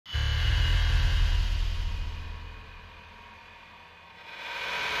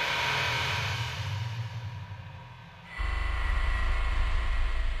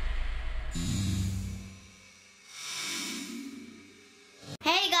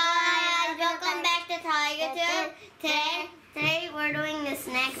Taiga too. Today we're doing the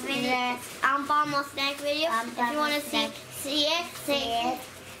snack video. Anpanman snack video. If you want to see it,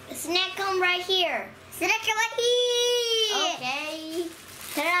 snack come right here. Snack come right here. Okay.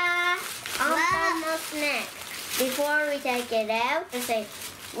 Ta-da! Anpanman snack. Before we take it out, just say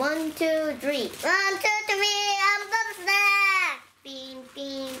 1, 2, 3. 1, 2, 3. Anpanman snack. Bean,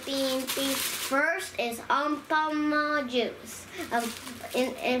 bean, bean, bean. First is Anpanman juice.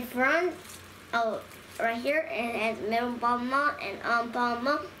 In front, right here, it has Anpanman and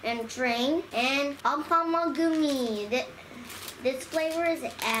Anpanman and train and Anpanman gummy. This flavor is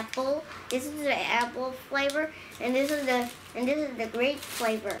apple. This is the apple flavor, and this is the grape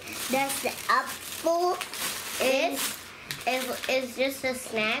flavor. That's the apple. It's just a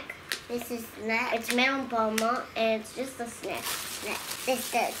snack. This is snack. It's Anpanman, and it's just a snack. This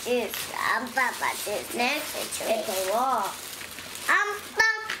is the juice. Anpanman juice. Next, it's a raw. Anpanman.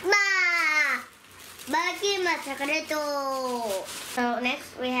 Bakima chocolate. So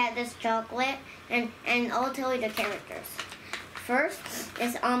next we have this chocolate, and I'll tell you the characters. First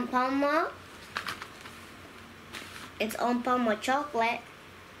is Anpanman. It's Anpanman chocolate.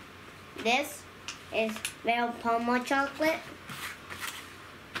 This is Anpanman chocolate.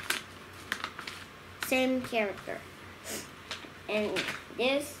 Same character. And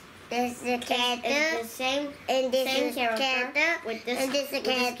this is the character. Is the same. And this same is character with this. And this is this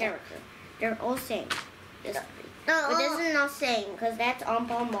character. They're all same. But this is not same because that's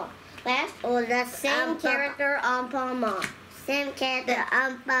Anpanman. Last, the same character Anpanman. Same character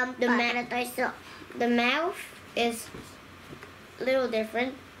Anpanman. The mouth is a little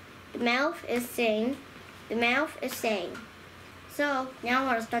different. The mouth is same. The mouth is same. So now I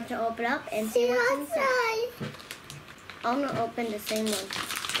want to start to open up and see what's inside. I'm gonna open the same one.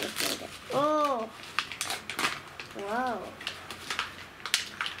 Oh, wow.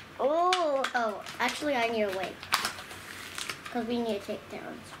 Oh, actually I need to wait because we need to take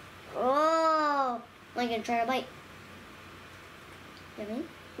turns. Oh, I'm gonna try to bite. Yummy?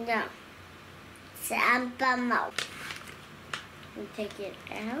 No. It's Anpanman. We take it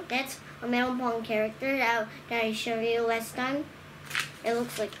out. That's a Anpanman character that I showed you last time. It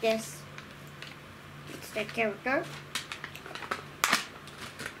looks like this. It's that character.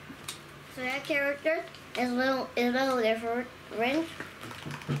 So that character is a little different.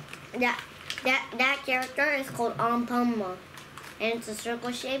 That character is called Anpanman, and it's a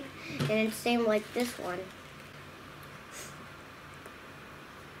circle shape, and it's same like this one.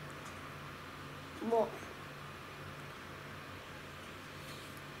 Whoa.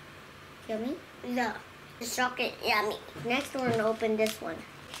 Yummy? No. The chocolate yummy. Next we're gonna open this one.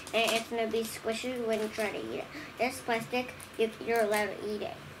 And it's gonna be squishy when you try to eat it. This plastic, you're allowed to eat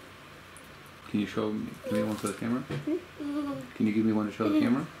it. Can you show me one for the camera? Can you give me one to show the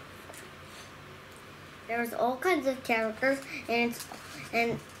camera? There's all kinds of characters, and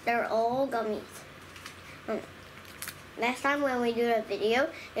they're all gummies. Last time when we did a video,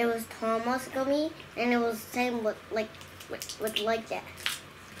 it was Thomas gummy, and it was the same with like that.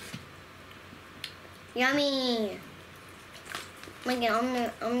 Yummy! Like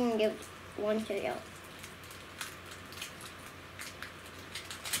I'm gonna give one to you.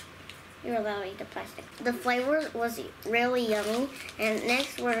 You're allowed to eat the plastic. The flavor was really yummy, and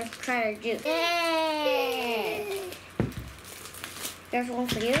next we're gonna try the juice. Yay! There's one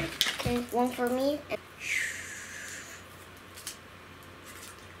for you, there's one for me.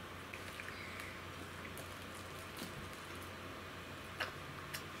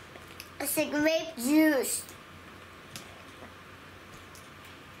 It's a grape juice.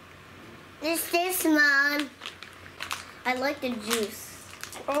 This man. I like the juice.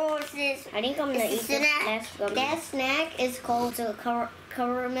 Oh, it's this. I think I'm gonna eat this last gummy. That snack is called the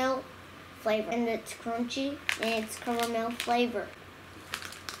caramel flavor, and it's crunchy, and it's caramel flavor.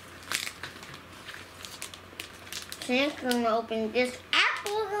 So next I'm gonna open this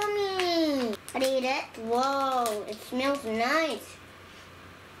apple gummy. I'll eat it. Whoa, it smells nice.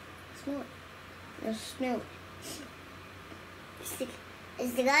 Smell it. Let's smell it.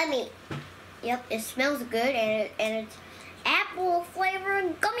 It's the gummy. Yep, it smells good, and it's apple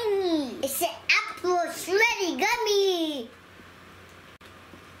flavored gummy. It's an apple shreddy gummy.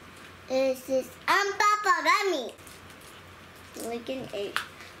 This is Anpanman gummy.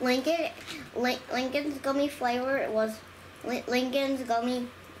 Lincoln's gummy flavor was Lincoln's gummy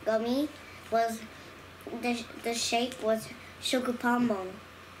was the shape was sugar palm.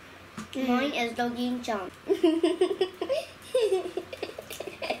 Mine is Dogin Chong.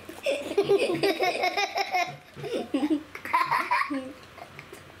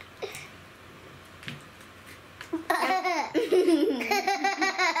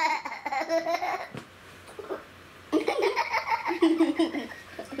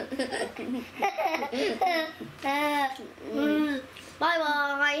 Bye bye. Bye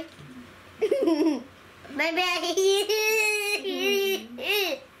bye.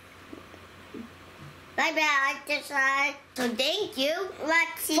 Bye bye. So thank you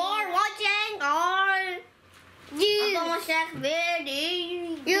Watching. for watching our Anpanman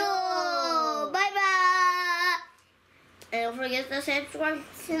video. Yo. Bye bye. And don't forget to subscribe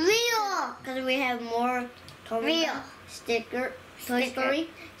Rio. because we have more Tomica Toy Story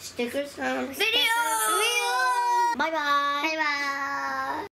stickers Video. Bye bye.